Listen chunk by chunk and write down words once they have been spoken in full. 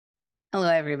Hello,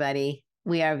 everybody.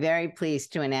 We are very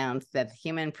pleased to announce that the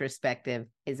Human Perspective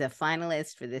is a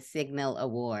finalist for the Signal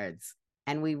Awards,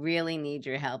 and we really need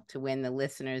your help to win the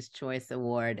Listener's Choice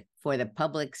Award for the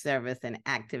Public Service and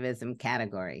Activism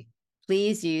category.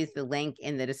 Please use the link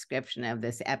in the description of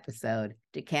this episode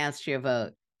to cast your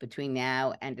vote between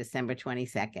now and December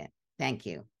 22nd. Thank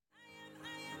you.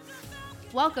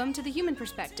 Welcome to The Human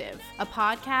Perspective, a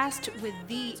podcast with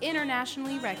the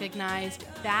internationally recognized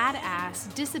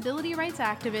badass disability rights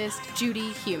activist, Judy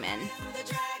Human.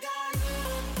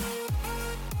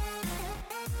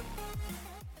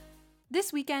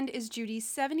 This weekend is Judy's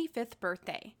 75th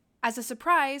birthday. As a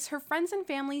surprise, her friends and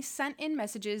family sent in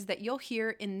messages that you'll hear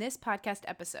in this podcast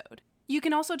episode. You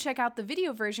can also check out the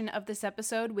video version of this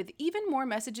episode with even more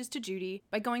messages to Judy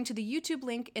by going to the YouTube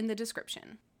link in the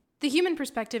description. The Human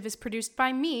Perspective is produced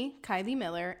by me, Kylie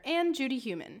Miller, and Judy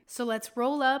Human. So let's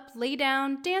roll up, lay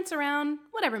down, dance around,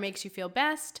 whatever makes you feel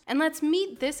best, and let's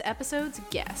meet this episode's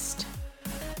guest.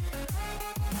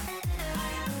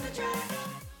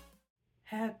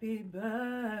 Happy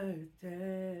birthday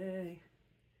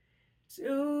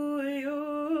to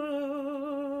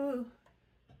you.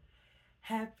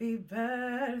 Happy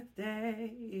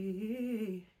birthday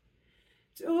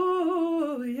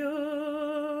to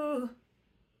you.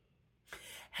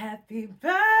 Happy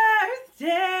birthday,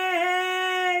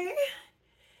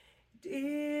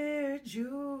 dear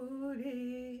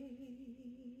Judy.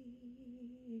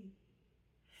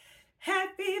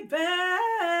 Happy birthday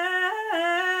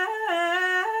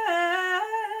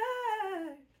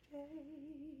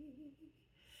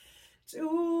to you.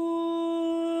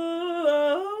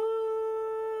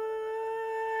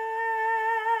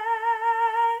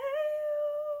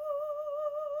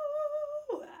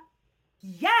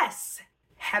 Yes!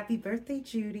 Happy birthday,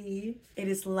 Judy. It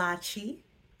is Lachi.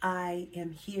 I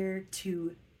am here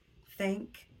to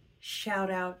thank,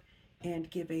 shout out, and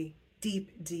give a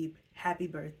deep, deep happy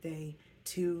birthday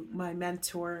to my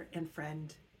mentor and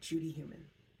friend, Judy Human.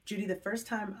 Judy, the first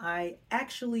time I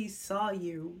actually saw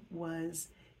you was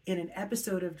in an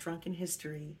episode of Drunken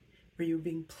History where you were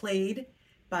being played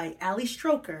by Ali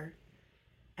Stroker.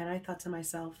 And I thought to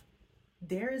myself,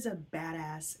 there is a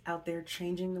badass out there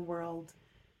changing the world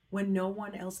when no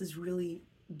one else is really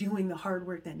doing the hard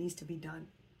work that needs to be done.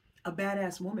 A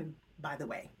badass woman, by the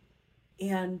way.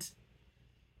 And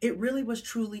it really was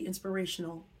truly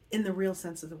inspirational in the real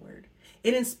sense of the word.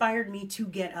 It inspired me to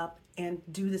get up and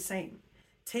do the same.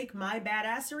 Take my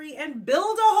badassery and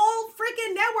build a whole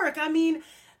freaking network. I mean,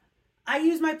 I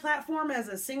use my platform as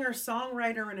a singer,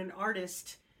 songwriter, and an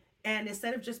artist. And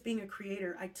instead of just being a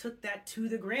creator, I took that to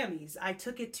the Grammys. I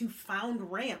took it to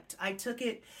Found Ramped. I took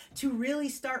it to really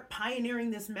start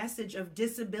pioneering this message of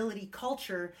disability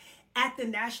culture at the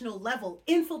national level,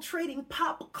 infiltrating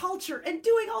pop culture and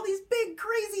doing all these big,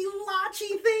 crazy,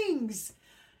 lotchy things.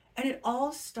 And it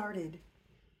all started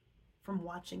from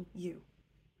watching you.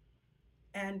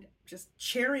 And just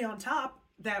cherry on top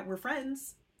that we're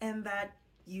friends and that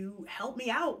you help me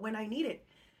out when I need it,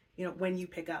 when you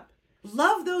pick up.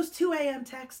 Love those 2 a.m.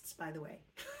 texts, by the way.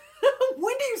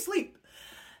 When do you sleep?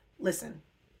 Listen,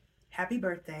 happy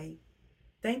birthday.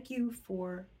 Thank you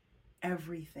for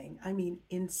everything. I mean,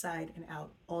 inside and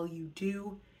out, all you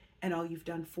do and all you've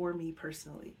done for me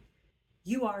personally.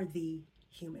 You are the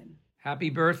human. Happy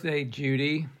birthday,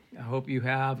 Judy. I hope you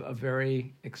have a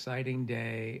very exciting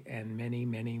day and many,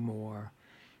 many more.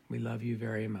 We love you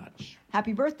very much.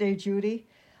 Happy birthday, Judy.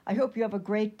 I hope you have a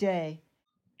great day.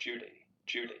 Judy.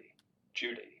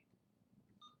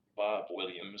 Bob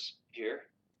Williams here,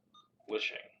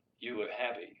 wishing you a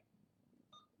happy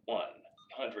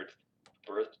 100th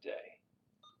birthday.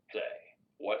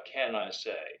 What can I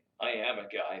say? I am a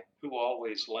guy who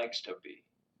always likes to be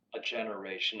a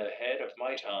generation ahead of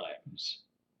my times.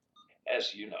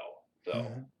 As you know,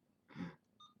 though,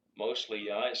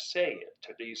 mostly I say it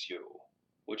to please you,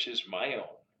 which is my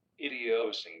own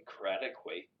idiosyncratic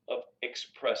way of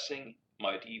expressing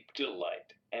my deep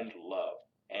delight and love,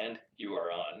 and you are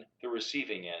on the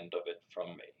receiving end of it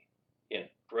from me in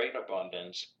great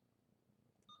abundance.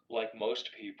 Like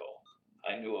most people,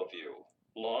 I knew of you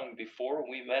long before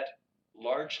we met,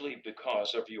 largely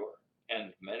because of your,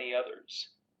 and many others,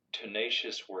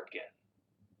 tenacious work in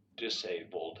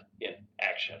Disabled in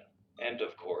Action, and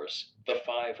of course, the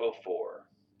 504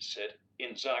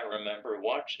 sit-ins. I remember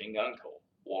watching Uncle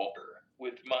Walter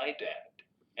with my dad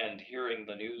and hearing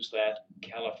the news that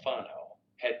Califano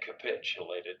had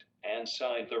capitulated and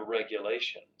signed the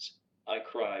regulations. I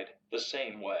cried the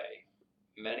same way.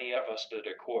 Many of us did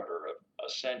a quarter of a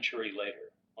century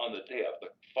later, on the day of the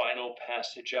final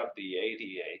passage of the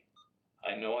ADA.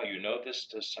 I know you know this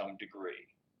to some degree,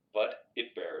 but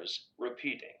it bears repeating.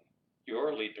 repeating.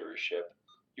 Your leadership,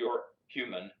 your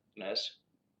humanness,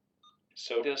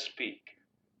 so to speak,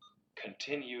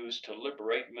 continues to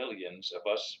liberate millions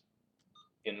of us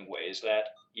in ways that,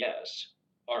 yes,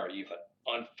 are even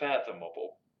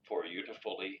unfathomable for you to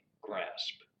fully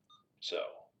grasp. So,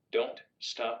 don't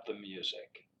stop the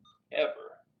music.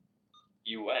 Ever.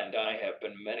 You and I have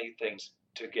been many things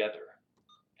together.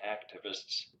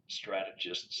 Activists,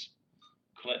 strategists,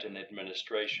 Clinton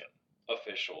administration,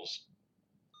 officials.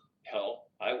 Hell,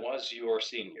 I was your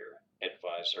senior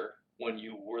advisor when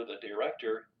you were the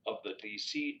director of the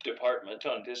DC Department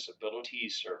on Disability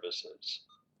Services,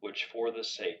 which for the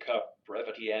sake of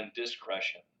brevity and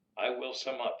discretion, I will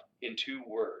sum up in 2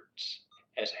 words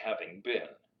as having been,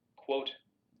 quote,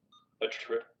 a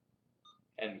trip,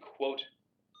 end quote,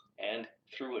 and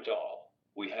through it all,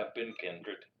 we have been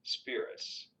kindred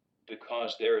spirits,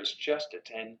 because there is just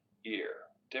a 10-year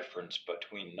difference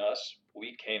between us.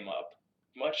 We came up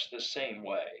much the same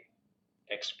way,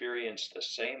 experienced the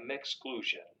same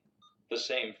exclusion, the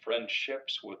same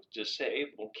friendships with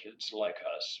disabled kids like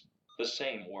us, the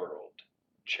same world,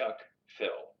 chock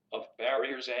full of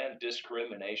barriers and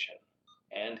discrimination,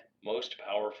 and most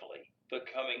powerfully, the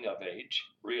coming of age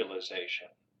realization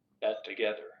that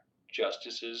together,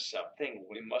 justice is something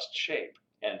we must shape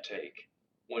and take.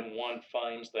 When one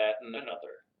finds that in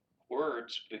another,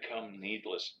 words become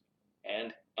needless,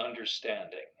 and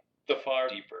understanding the far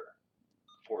deeper.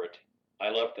 For it, I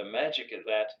love the magic of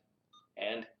that,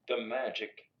 and the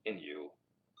magic in you.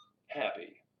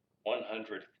 Happy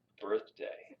 100th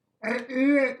birthday.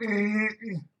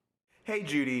 Hey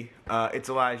Judy, it's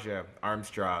Elijah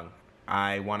Armstrong.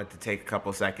 I wanted to take a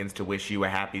couple seconds to wish you a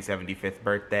happy 75th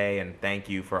birthday and thank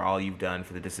you for all you've done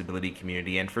for the disability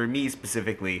community and for me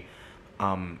specifically.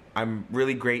 I'm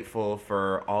really grateful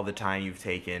for all the time you've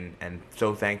taken and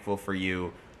so thankful for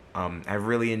you. I've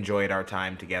really enjoyed our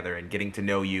time together and getting to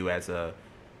know you as a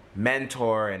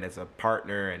mentor and as a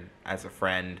partner and as a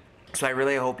friend. So I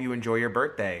really hope you enjoy your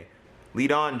birthday.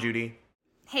 Lead on, Judy.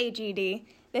 Hey Judy,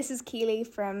 this is Keely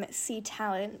from C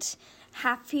Talent.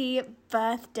 Happy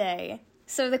birthday.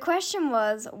 So the question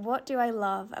was, what do I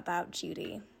love about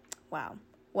Judy? Wow.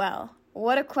 Well,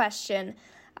 what a question.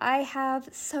 I have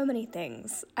so many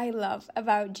things I love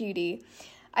about Judy.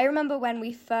 I remember when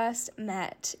we first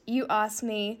met, you asked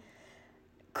me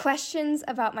questions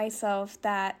about myself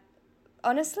that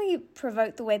honestly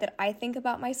provoked the way that I think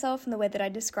about myself and the way that I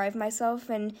describe myself,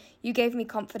 and you gave me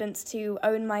confidence to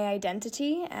own my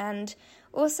identity and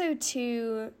also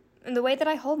to the way that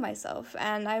I hold myself,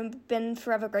 and I've been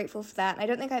forever grateful for that. I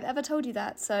don't think I've ever told you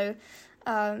that, so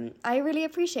I really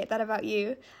appreciate that about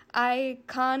you. I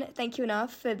can't thank you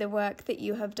enough for the work that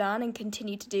you have done and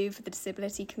continue to do for the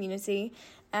disability community,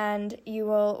 and you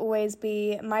will always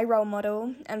be my role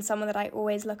model and someone that I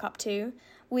always look up to.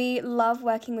 We love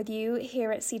working with you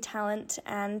here at C Talent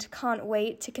and can't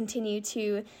wait to continue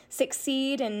to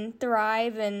succeed and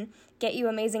thrive and get you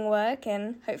amazing work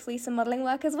and hopefully some modeling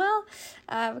work as well,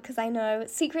 because I know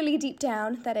secretly deep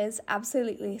down that is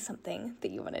absolutely something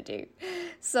that you want to do.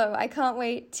 So I can't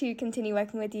wait to continue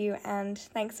working with you, and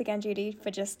thanks again, Judy,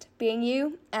 for just being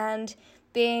you and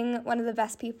being one of the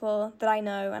best people that I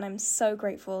know, and I'm so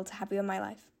grateful to have you in my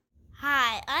life.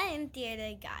 Hi, I am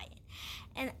Theater Guy,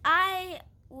 and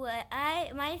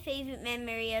my favorite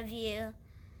memory of you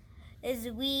is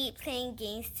we playing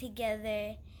games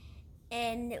together.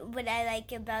 And what I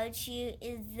like about you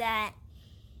is that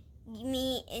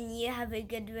me and you have a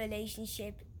good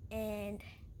relationship. And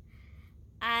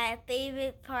our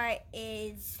favorite part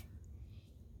is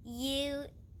you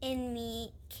and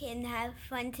me can have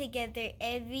fun together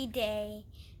every day,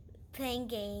 playing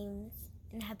games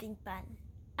and having fun.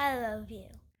 I love you.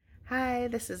 Hi,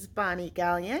 this is Bonnie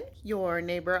Gallion, your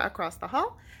neighbor across the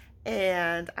hall,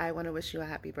 and I want to wish you a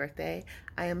happy birthday.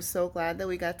 I am so glad that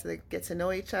we got to get to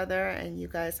know each other and you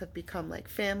guys have become like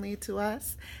family to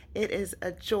us. It is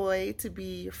a joy to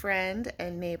be your friend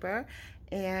and neighbor,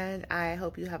 and I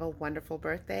hope you have a wonderful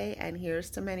birthday, and here's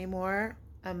to many more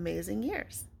amazing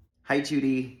years. Hi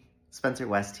Judy, Spencer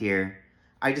West here.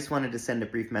 I just wanted to send a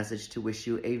brief message to wish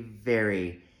you a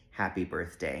very happy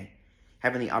birthday.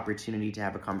 Having the opportunity to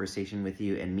have a conversation with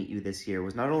you and meet you this year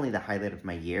was not only the highlight of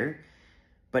my year,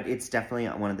 but it's definitely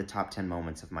one of the top 10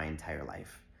 moments of my entire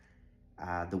life.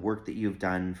 The work that you've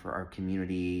done for our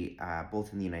community,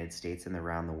 both in the United States and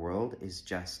around the world, is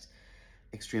just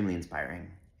extremely inspiring.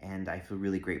 And I feel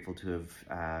really grateful to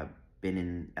have been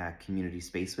in a community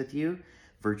space with you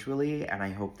virtually, and I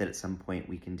hope that at some point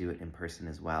we can do it in person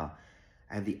as well.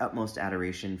 I have the utmost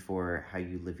adoration for how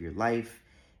you live your life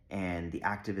and the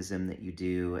activism that you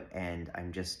do, and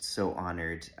I'm just so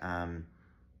honored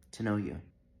to know you.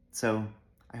 So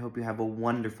I hope you have a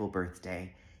wonderful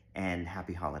birthday and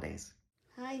happy holidays.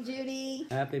 Hi, Judy.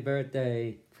 Happy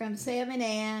birthday. From Sam and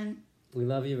Ann. We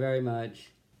love you very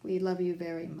much. We love you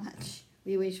very much.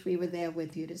 We wish we were there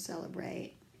with you to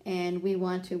celebrate. And we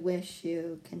want to wish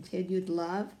you continued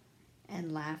love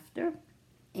and laughter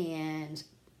and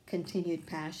continued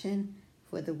passion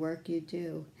for the work you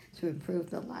do to improve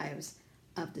the lives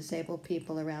of disabled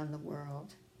people around the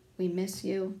world. We miss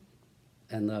you.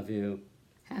 And love you.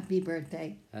 Happy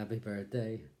birthday. Happy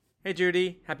birthday. Hey,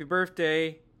 Judy. Happy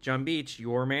birthday. John Beach,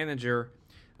 your manager.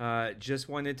 Just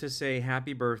wanted to say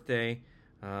happy birthday.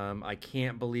 I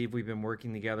can't believe we've been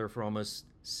working together for almost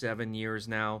 7 years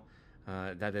now.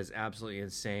 That is absolutely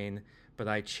insane. But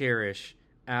I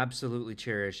absolutely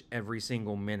cherish every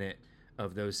single minute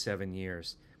of those 7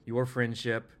 years. Your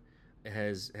friendship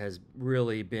has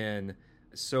really been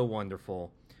so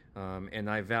wonderful. And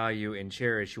I value and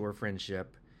cherish your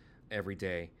friendship every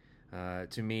day.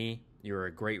 To me, you're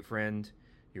a great friend,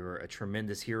 you're a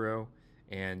tremendous hero,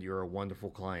 and you're a wonderful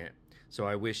client. So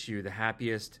I wish you the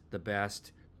happiest, the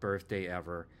best birthday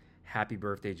ever. Happy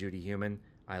birthday, Judy Human.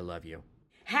 I love you.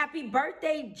 Happy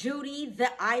birthday, Judy, the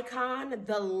icon,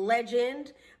 the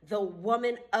legend, the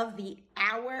woman of the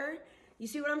hour. You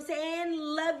see what I'm saying?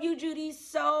 Love you, Judy,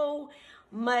 so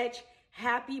much.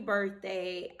 Happy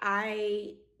birthday.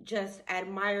 I just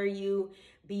admire you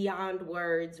beyond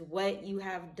words, what you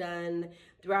have done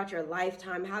throughout your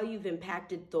lifetime, how you've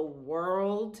impacted the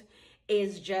world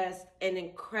is just an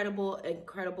incredible,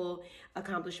 incredible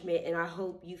accomplishment. And I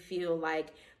hope you feel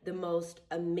like the most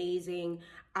amazing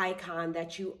icon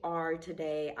that you are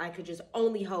today. I could just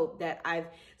only hope that I've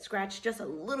scratched just a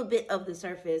little bit of the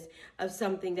surface of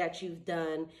something that you've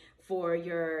done for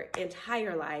your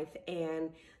entire life,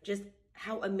 and just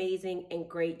how amazing and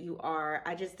great you are.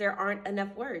 There aren't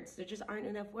enough words. There just aren't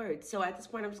enough words. So at this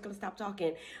point, I'm just gonna stop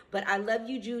talking. But I love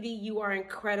you, Judy. You are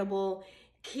incredible.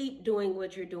 Keep doing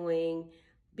what you're doing.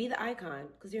 Be the icon,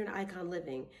 because you're an icon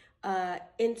living.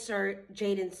 Insert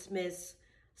Jaden Smith's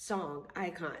song,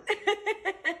 Icon.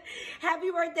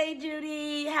 Happy birthday,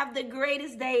 Judy. Have the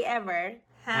greatest day ever.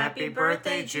 Happy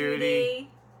birthday, Judy.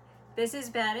 This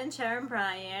is Ben and Sharon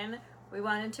Bryan. We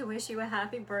wanted to wish you a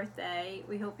happy birthday.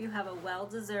 We hope you have a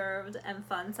well-deserved and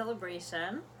fun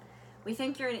celebration. We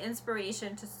think you're an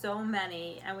inspiration to so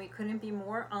many, and we couldn't be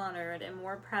more honored and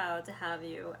more proud to have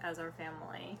you as our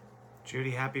family.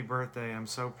 Judy, happy birthday. I'm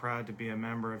so proud to be a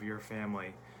member of your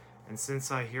family. And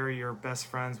since I hear you're best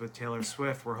friends with Taylor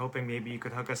Swift, we're hoping maybe you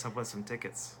could hook us up with some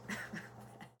tickets.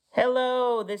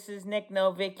 Hello, this is Nick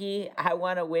Novicki. I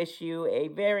want to wish you a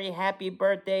very happy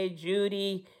birthday,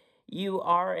 Judy. You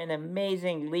are an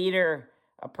amazing leader,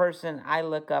 a person I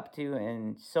look up to,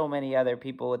 and so many other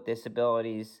people with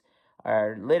disabilities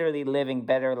are literally living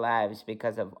better lives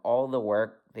because of all the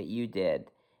work that you did.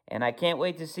 And I can't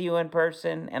wait to see you in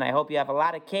person, and I hope you have a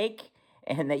lot of cake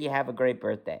and that you have a great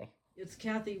birthday. It's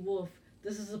Kathy Wolf.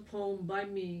 This is a poem by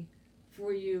me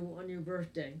for you on your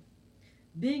birthday.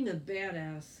 Being a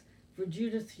Badass, for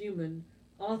Judith Human,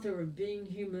 author of Being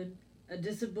Human, a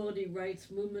disability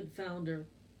rights movement founder,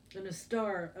 and a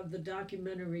star of the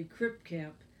documentary Crip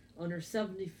Camp on her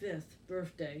 75th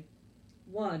birthday.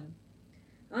 1.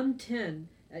 I'm 10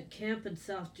 at camp in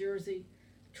South Jersey,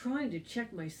 trying to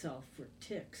check myself for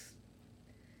ticks.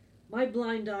 My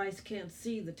blind eyes can't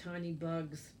see the tiny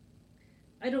bugs.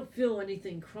 I don't feel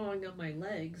anything crawling up my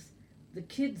legs. The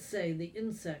kids say the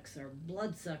insects are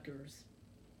bloodsuckers.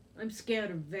 I'm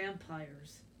scared of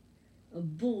vampires,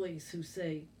 of bullies who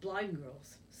say blind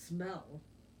girls smell.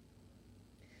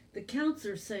 The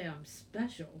counselors say I'm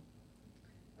special.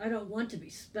 I don't want to be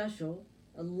special.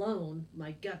 Alone,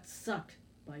 my guts sucked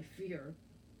by fear.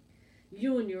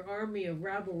 You and your army of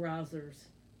rabble-rousers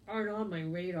aren't on my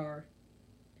radar.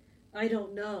 I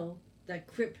don't know that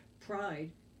Crip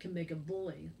pride can make a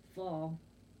bully fall.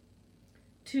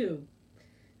 2.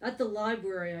 At the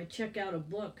library, I check out a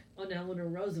book on Eleanor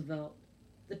Roosevelt.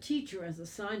 The teacher has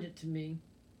assigned it to me.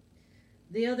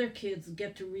 The other kids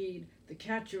get to read The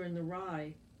Catcher in the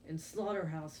Rye and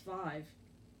Slaughterhouse-Five.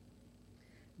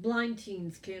 Blind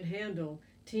teens can't handle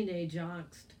teenage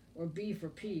angst or B for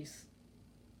Peace.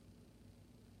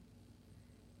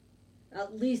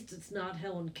 At least it's not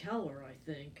Helen Keller, I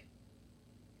think.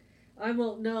 I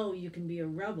won't know you can be a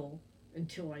rebel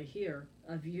until I hear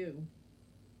of you.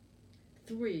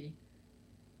 3.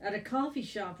 At a coffee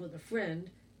shop with a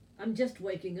friend, I'm just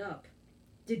waking up.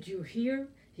 Did you hear?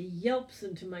 He yelps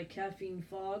into my caffeine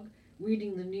fog,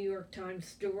 reading the New York Times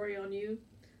story on you.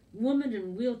 Woman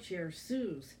in wheelchair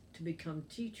sues to become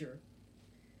teacher.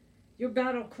 Your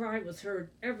battle cry was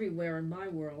heard everywhere in my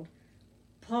world.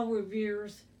 Paul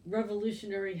Revere's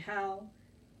Revolutionary Hal,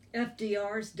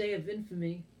 FDR's Day of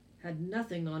Infamy had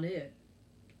nothing on it.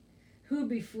 Who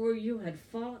before you had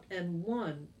fought and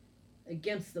won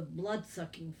against the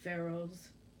blood-sucking pharaohs?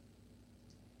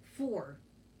 4.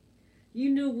 You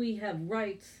knew we have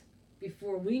rights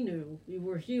before we knew we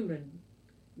were human,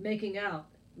 making out,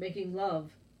 making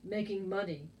love, making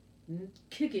money,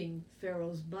 kicking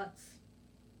pharaohs' butts.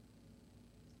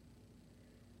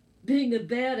 Being a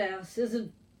badass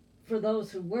isn't for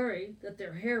those who worry that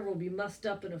their hair will be mussed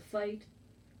up in a fight,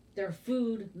 their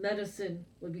food, medicine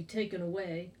would be taken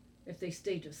away if they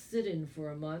stay to sit-in for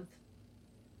a month.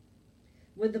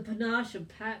 With the panache of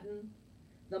Patton,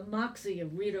 the moxie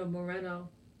of Rita Moreno,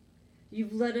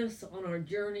 you've led us on our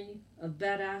journey of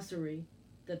badassery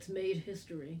that's made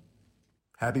history.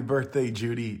 Happy birthday,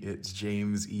 Judy. It's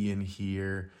James Ian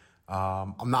here.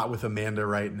 I'm not with Amanda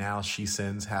right now. She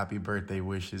sends happy birthday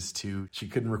wishes too. She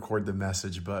couldn't record the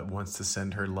message, but wants to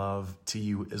send her love to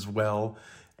you as well.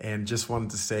 And just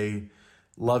wanted to say,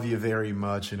 love you very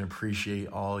much and appreciate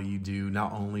all you do,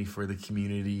 not only for the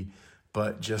community,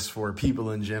 but just for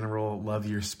people in general. Love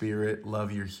your spirit,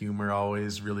 love your humor.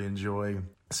 Always really enjoy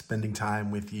spending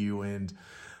time with you, and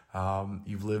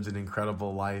you've lived an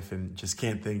incredible life, and just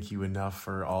can't thank you enough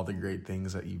for all the great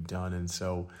things that you've done. And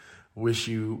so wish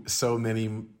you so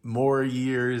many more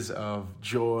years of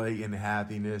joy and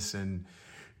happiness and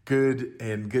good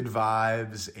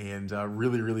vibes, and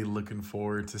really looking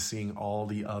forward to seeing all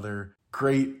the other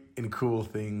great and cool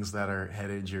things that are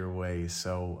headed your way.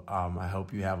 So I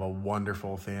hope you have a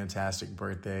wonderful, fantastic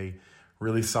birthday.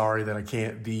 Really sorry that I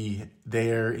can't be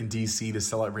there in DC to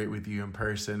celebrate with you in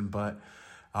person, but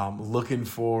looking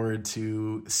forward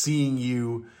to seeing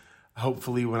you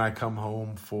hopefully when I come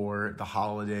home for the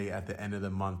holiday at the end of the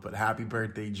month. But happy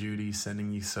birthday, Judy.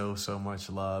 Sending you so much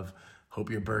love. Hope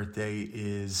your birthday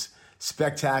is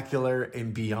spectacular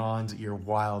and beyond your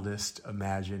wildest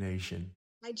imagination.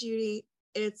 Hi, Judy.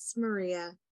 It's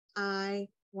Maria. I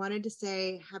wanted to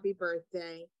say happy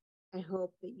birthday. I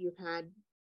hope that you've had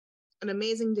an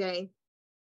amazing day,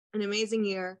 an amazing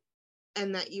year,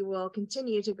 and that you will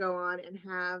continue to go on and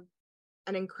have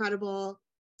an incredible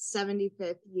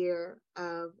 75th year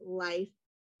of life.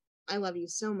 I love you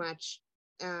so much.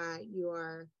 You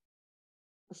are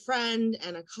a friend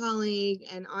and a colleague,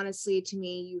 and honestly, to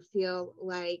me, you feel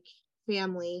like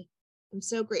family. I'm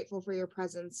so grateful for your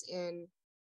presence in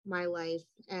my life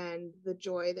and the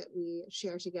joy that we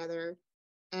share together.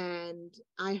 And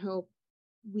I hope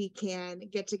we can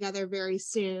get together very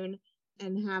soon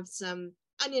and have some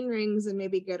onion rings and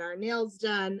maybe get our nails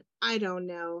done. I don't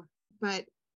know, but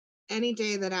any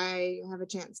day that I have a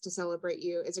chance to celebrate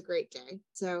you is a great day.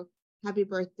 So happy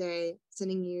birthday,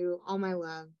 sending you all my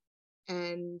love,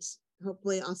 and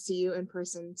hopefully I'll see you in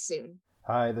person soon.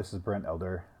 Hi, this is Brent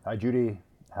Elder. Hi, Judy.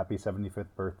 Happy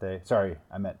 75th birthday. Sorry,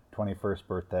 I meant 21st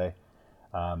birthday.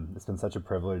 It's been such a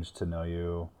privilege to know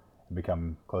you and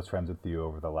become close friends with you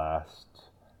over the last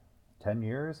 10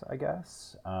 years, I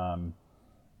guess.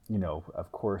 You know,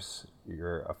 of course,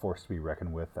 you're a force to be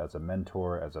reckoned with as a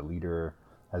mentor, as a leader,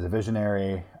 as a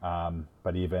visionary,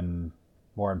 but even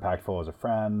more impactful as a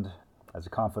friend, as a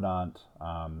confidant,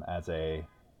 as a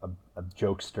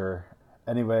jokester.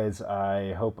 Anyways,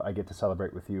 I hope I get to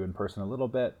celebrate with you in person a little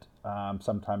bit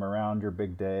sometime around your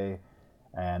big day.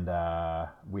 And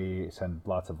we send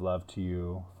lots of love to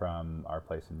you from our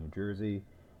place in New Jersey,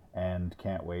 and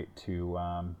can't wait to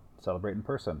celebrate in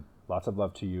person. Lots of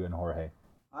love to you and Jorge.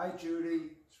 Hi,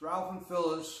 Judy. It's Ralph and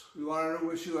Phyllis. We wanted to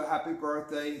wish you a happy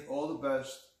birthday. All the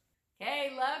best.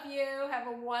 Hey, love you. Have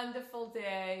a wonderful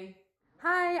day.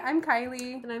 Hi, I'm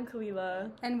Kylie. And I'm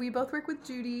Kalila. And we both work with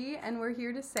Judy, and we're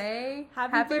here to say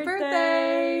Happy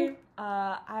birthday!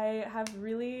 I have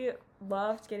really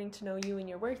loved getting to know you and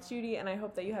your work, Judy, and I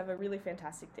hope that you have a really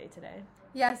fantastic day today.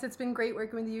 Yes, it's been great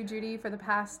working with you, Judy, for the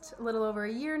past little over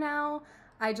a year now.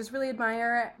 I just really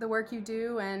admire the work you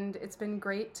do, and it's been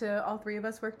great to all three of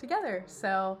us work together.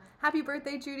 So happy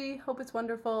birthday, Judy. Hope it's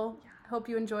wonderful. Hope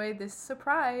you enjoyed this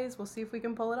surprise. We'll see if we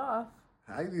can pull it off.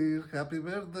 Hi dear, happy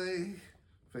birthday.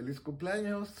 Feliz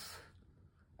cumpleaños.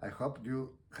 I hope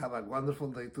you have a wonderful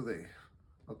day today.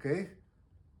 Okay?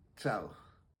 Ciao.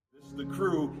 This is the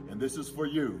crew, and this is for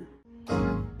you.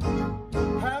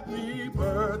 Happy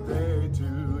birthday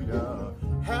to ya.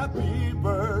 Happy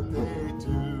birthday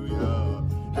to ya.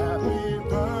 Happy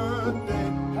birthday,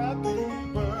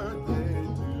 happy birthday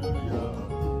to ya.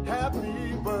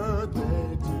 Happy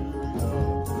birthday to ya.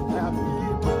 Happy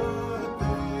birthday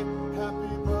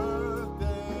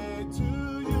to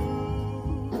you.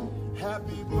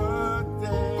 Happy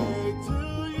birthday to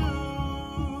you.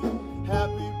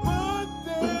 Happy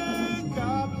birthday,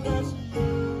 God bless you.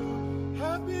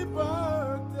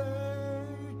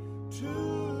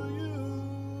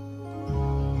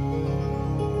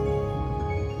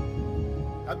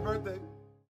 Happy birthday.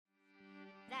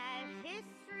 That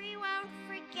history won't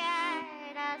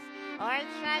forget us or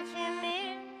such a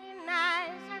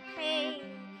minimize our pain.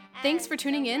 Thanks for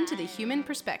tuning in to The Human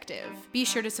Perspective. Be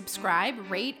sure to subscribe,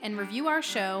 rate, and review our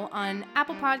show on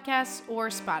Apple Podcasts or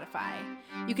Spotify.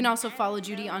 You can also follow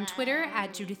Judy on Twitter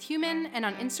at JudithHuman and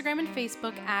on Instagram and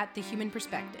Facebook at The Human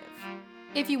Perspective.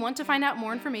 If you want to find out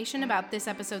more information about this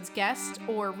episode's guest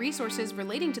or resources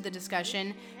relating to the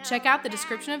discussion, check out the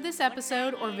description of this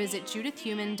episode or visit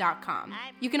judithhuman.com.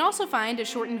 You can also find a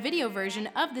shortened video version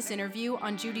of this interview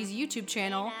on Judy's YouTube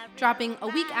channel, dropping a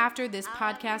week after this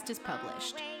podcast is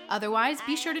published. Otherwise,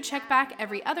 be sure to check back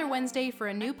every other Wednesday for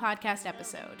a new podcast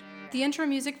episode. The intro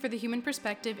music for The Human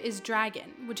Perspective is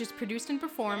Dragon, which is produced and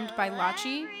performed by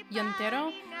Lachi,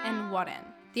 Yontero, and Warren.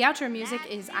 The outro music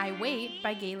is I Wait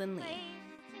by Galen Lee.